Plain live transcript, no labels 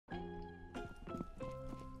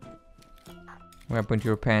What happened to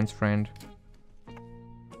your pants, friend?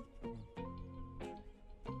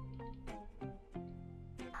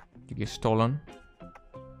 You get stolen?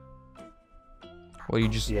 Or you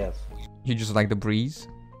just... Yes. You just like the breeze?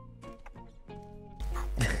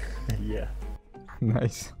 Yeah.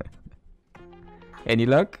 Nice. Any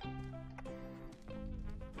luck?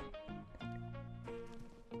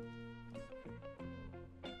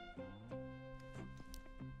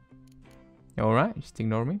 Alright, just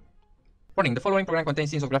ignore me. Warning, the following program contains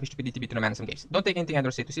scenes of graphic stupidity between men and some games. Don't take anything I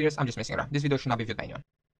say too serious, I'm just messing around. This video should not be viewed by anyone.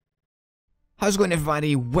 How's it going,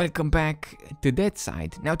 everybody? Welcome back to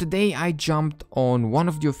Deadside. Now today I jumped on one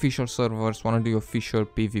of the official servers, one of the official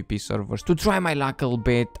PvP servers, to try my luck a little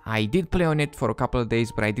bit. I did play on it for a couple of days,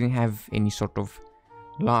 but I didn't have any sort of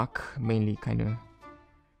luck, mainly kind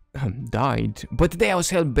of died. But today I was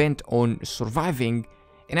hell-bent on surviving,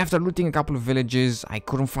 and after looting a couple of villages, I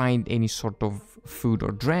couldn't find any sort of food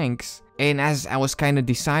or drinks. And as I was kind of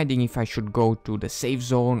deciding if I should go to the safe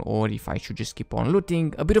zone or if I should just keep on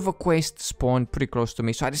looting, a bit of a quest spawned pretty close to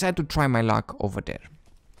me, so I decided to try my luck over there.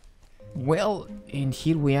 Well, and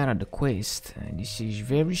here we are at the quest, and this is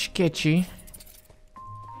very sketchy.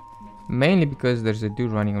 Mainly because there's a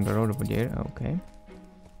dude running on the road over there, okay.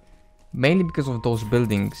 Mainly because of those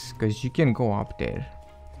buildings, because you can go up there.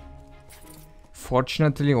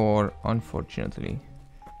 Fortunately or unfortunately.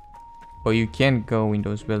 But you can't go in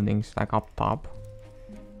those buildings, like up top.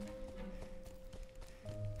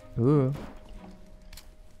 Ooh.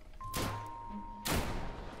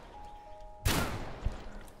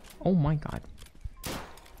 Oh my god.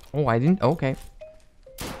 Oh, I didn't. Okay.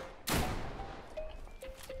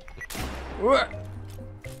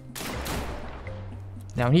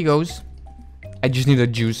 Down he goes. I just need a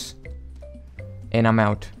juice. And I'm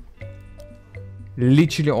out.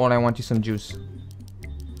 Literally all I want is some juice.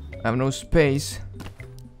 I have no space.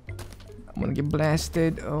 I'm gonna get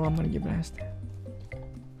blasted. Oh, I'm gonna get blasted.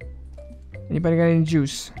 Anybody got any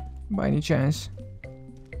juice? By any chance?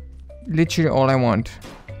 Literally all I want.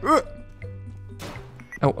 Oh,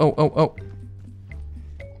 oh, oh, oh.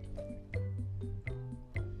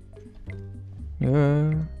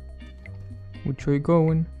 Yeah. Which way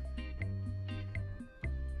going?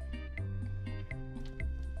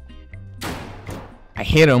 I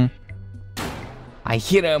hit him. I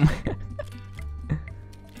hit him.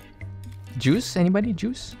 Juice? Anybody?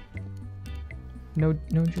 Juice? No,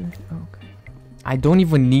 no juice. Oh, okay. I don't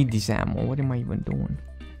even need this ammo. What am I even doing?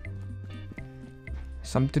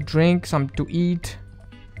 Some to drink, some to eat.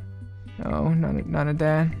 No, none of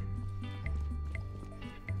that.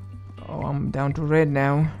 Oh, I'm down to red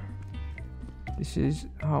now. This is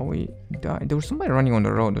how we die. There was somebody running on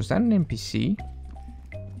the road. Was that an NPC?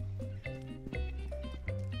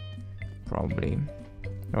 Probably.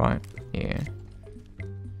 Right, yeah.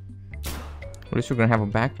 At least we're gonna have a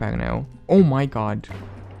backpack now. Oh my god.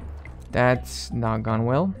 That's not gone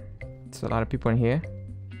well. There's a lot of people in here.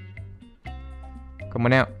 Come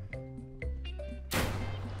on out.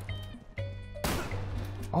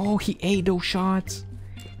 Oh, he ate those shots.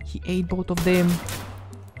 He ate both of them.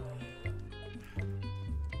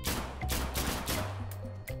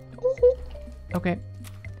 Ooh. Okay.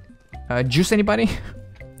 Juice anybody?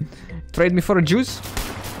 Trade me for a juice?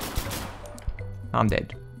 I'm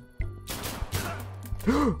dead.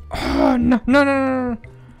 Oh, no, no, no, no.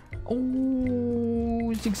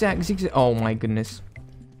 Oh, zigzag, zigzag. Oh my goodness.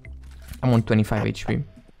 I'm on 25 HP.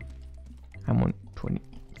 I'm on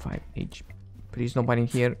 25 HP. Please nobody in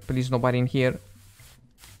here. Please nobody in here.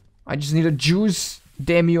 I just need a juice.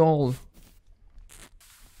 Damn you all.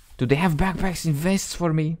 Do they have backpacks and vests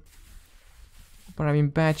for me? But I'm in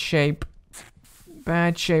bad shape.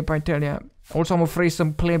 Bad shape, I tell ya. Also, I'm afraid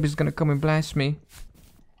some pleb is gonna come and blast me.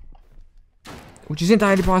 Which is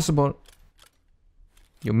entirely possible.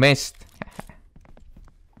 You missed.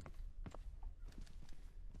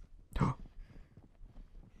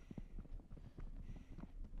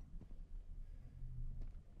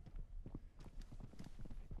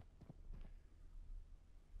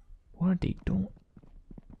 What are they doing?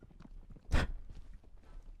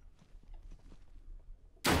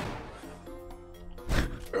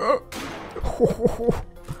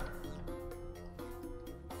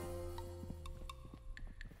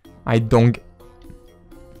 I don't.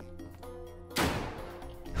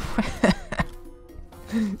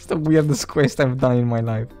 It's the weirdest quest I've done in my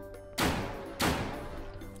life.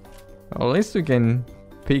 Well, at least we can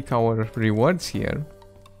pick our rewards here.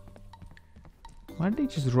 Why are they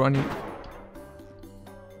just running?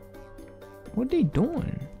 What are they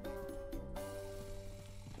doing?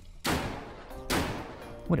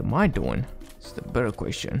 What am I doing? It's the better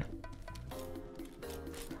question.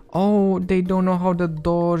 Oh, they don't know how the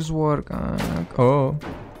doors work. Oh.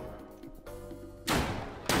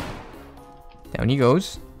 Down he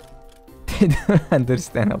goes. They don't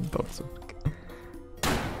understand how doors work.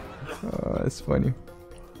 Oh, that's funny.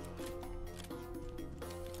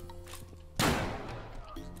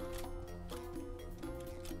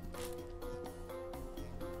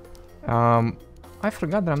 I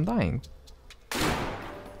forgot that I'm dying.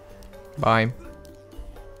 Bye.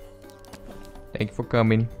 Thank you for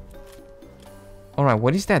coming. Alright,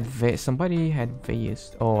 what is that? Somebody had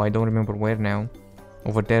vase. Oh, I don't remember where now.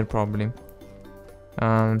 Over there, probably.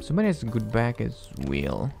 Somebody has a good bag as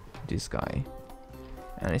well. This guy.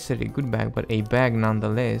 And I said a good bag, but a bag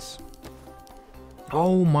nonetheless.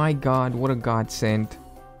 Oh my god, what a godsend.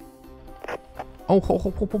 Oh, ho,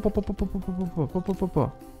 ho, ho, ho, ho, ho, ho, ho, ho, ho, ho, ho,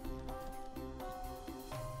 ho.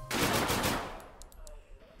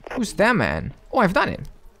 Who's that man? Oh, I've done it.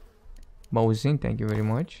 Mosin, thank you very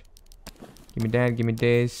much. Give me that, give me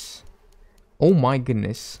this. Oh my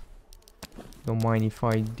goodness. Don't mind if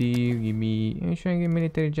I do. Give me... Should I get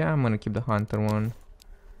military jam? I'm gonna keep the hunter one.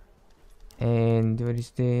 And what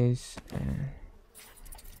is this? There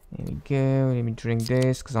we go. Let me drink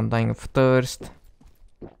this because I'm dying of thirst.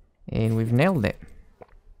 And we've nailed it.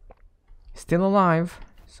 Still alive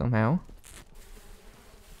somehow.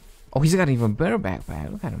 Oh, he's got an even better backpack.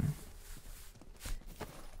 Look at him.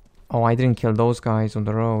 Oh, I didn't kill those guys on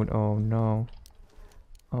the road. Oh no.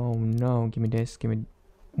 Oh no. Give me this. Give me...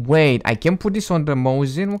 Wait, I can put this on the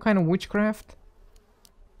Mosin? What kind of witchcraft?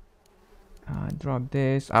 Drop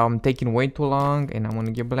this. I'm taking way too long and I'm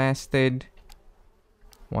gonna get blasted.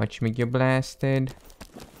 Watch me get blasted.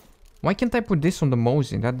 Why can't I put this on the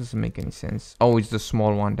Mosin? That doesn't make any sense. Oh, it's the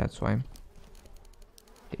small one, that's why.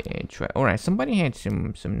 That's right. Alright, somebody had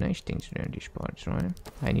some nice things around these parts, right?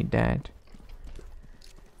 I need that.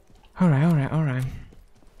 Alright.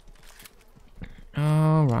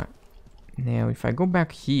 Alright. Now, if I go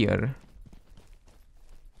back here,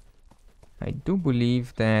 I do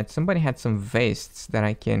believe that somebody had some vests that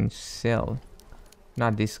I can sell.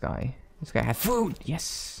 Not this guy. This guy had food!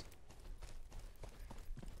 Yes!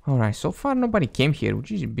 Alright, so far nobody came here,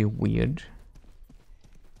 which is a bit weird.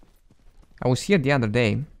 I was here the other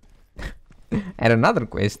day at another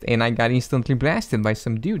quest and I got instantly blasted by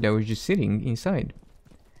some dude that was just sitting inside.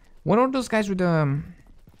 What are those guys with the...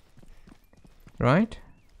 Right?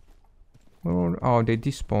 Oh, they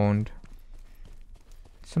despawned.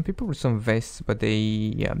 Some people with some vests, but they...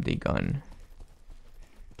 Yeah, they gone.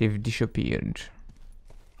 They've disappeared.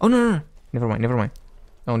 Oh, no. Never mind.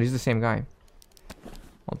 Oh, this is the same guy.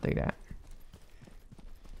 I'll take that.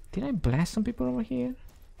 Did I blast some people over here?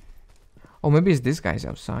 Oh, maybe it's this guy's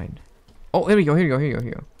outside. Oh, here we go.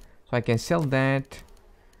 So I can sell that.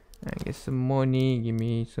 I get some money. Give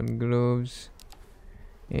me some gloves.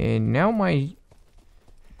 And now my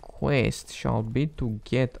quest shall be to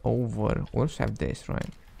get over. We also have this, right?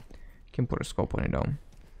 Can put a scope on it though.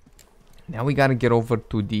 Now we gotta get over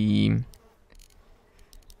to the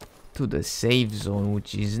safe zone,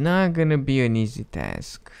 which is not gonna be an easy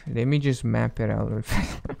task. Let me just map it out.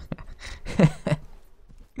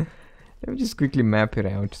 Let me just quickly map it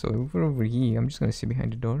out. So if we're over here, I'm just gonna sit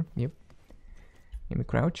behind the door. Yep. Let me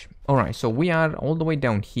crouch. Alright, so we are all the way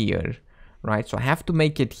down here. Right, so I have to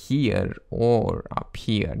make it here or up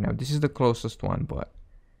here. Now this is the closest one, but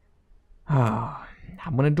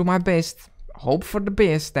I'm gonna do my best. Hope for the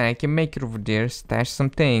best that I can make it over there. Stash some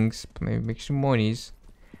things, maybe make some monies.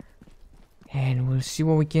 And we'll see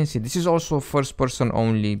what we can see. This is also a first person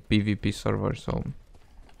only PvP server, so... What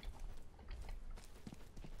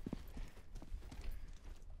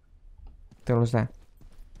the hell was that?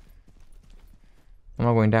 I'm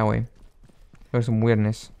not going that way. There's some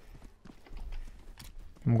weirdness.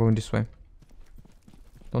 I'm going this way.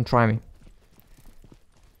 Don't try me.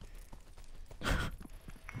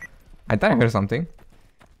 I thought I heard something.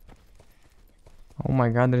 Oh my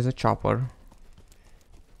god, there's a chopper.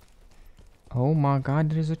 Oh my god,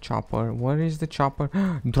 there is a chopper. What is the chopper?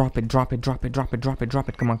 Drop it.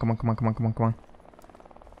 Come on.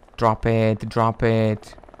 Drop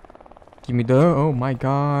it. Give me the... Oh my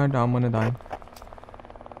god, I'm gonna die.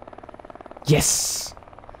 Yes!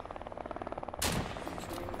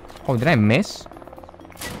 Oh, did I miss?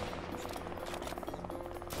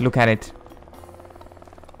 Look at it.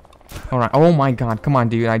 Alright, oh my god, come on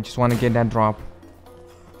dude, I just want to get that drop.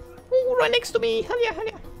 Ooh, right next to me, hell yeah.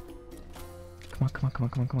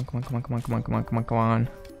 Come on.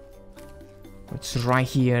 It's right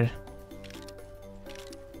here.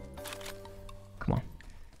 Come on.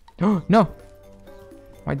 Oh, no!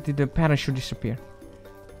 Why did the parachute disappear?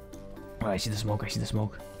 Oh, I see the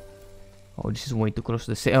smoke. Oh, this is way too close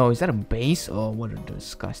to the sea. Oh, is that a base? Oh, what a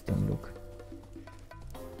disgusting look.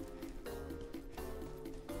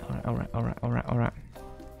 Alright.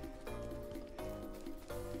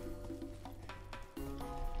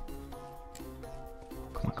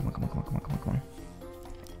 Come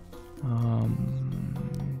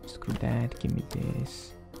on. Screw that. Give me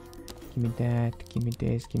this. Give me that. Give me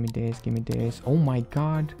this. Give me this. Give me this. Oh my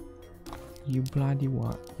god. You bloody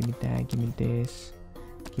what? Give me that. Give me this.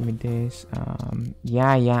 Give me this. Yeah,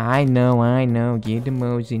 I know. Get the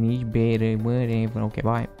most in each better. Whatever. Okay,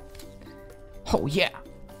 bye. Oh yeah.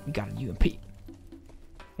 We got a UMP.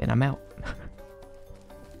 And I'm out.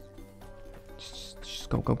 just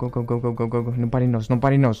go. Nobody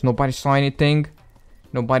knows. Nobody saw anything.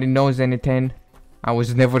 Nobody knows anything. I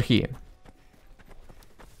was never here.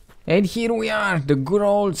 And here we are. The good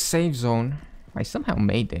old safe zone. I somehow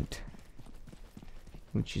made it.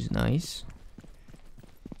 Which is nice.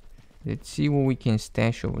 Let's see what we can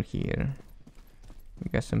stash over here. We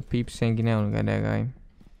got some peeps hanging out. Look at that guy.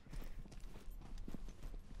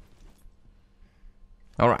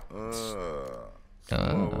 Alright.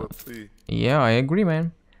 Yeah, I agree,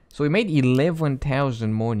 man. So we made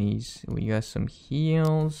 11,000 monies. We got some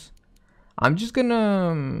heals. I'm just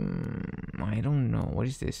gonna... I don't know. What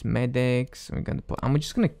is this? Medics. I'm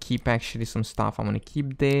just gonna keep actually some stuff. I'm gonna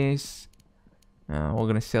keep this. We're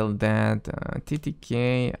gonna sell that.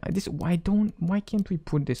 TTK. Why can't we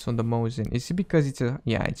put this on the Mosin? Is it because it's a...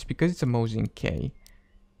 Yeah, it's because it's a Mosin K.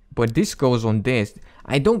 But this goes on this.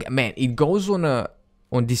 I don't... Man, it goes on a...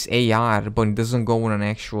 On this AR, but it doesn't go on an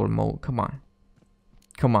actual mode. Come on.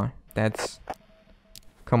 Come on.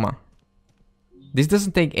 This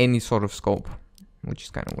doesn't take any sort of scope, which is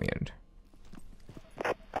kind of weird.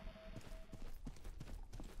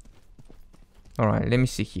 Alright, let me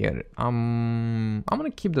see here. I'm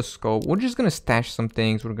gonna keep the scope. We're just gonna stash some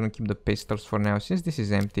things. We're gonna keep the pistols for now. Since this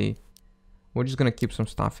is empty, we're just gonna keep some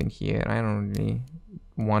stuff in here. I don't really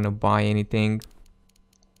want to buy anything.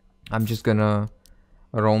 I'm just gonna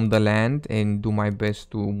roam the land and do my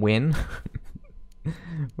best to win.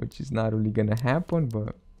 Which is not really gonna happen,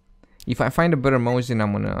 but if I find a better Mosin,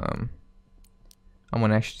 I'm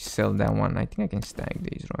gonna actually sell that one. I think I can stack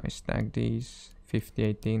these, right? Stack these. 50,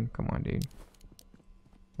 18. Come on, dude.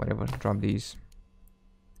 Whatever, drop these.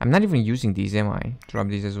 I'm not even using these, am I? Drop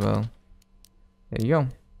these as well. There you go.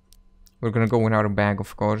 We're gonna go without a bag,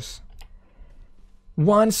 of course.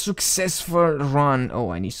 One successful run.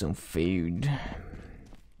 Oh, I need some food.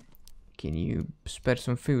 Can you spare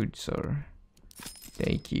some food, sir?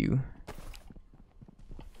 Thank you.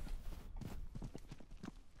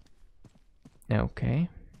 Okay.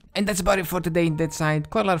 And that's about it for today in Deadside.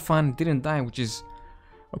 Quite a lot of fun. Didn't die, which is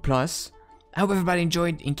a plus. I hope everybody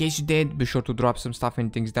enjoyed. In case you did, be sure to drop some stuff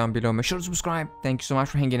and things down below. Make sure to subscribe. Thank you so much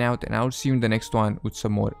for hanging out, and I'll see you in the next one with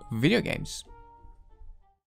some more video games.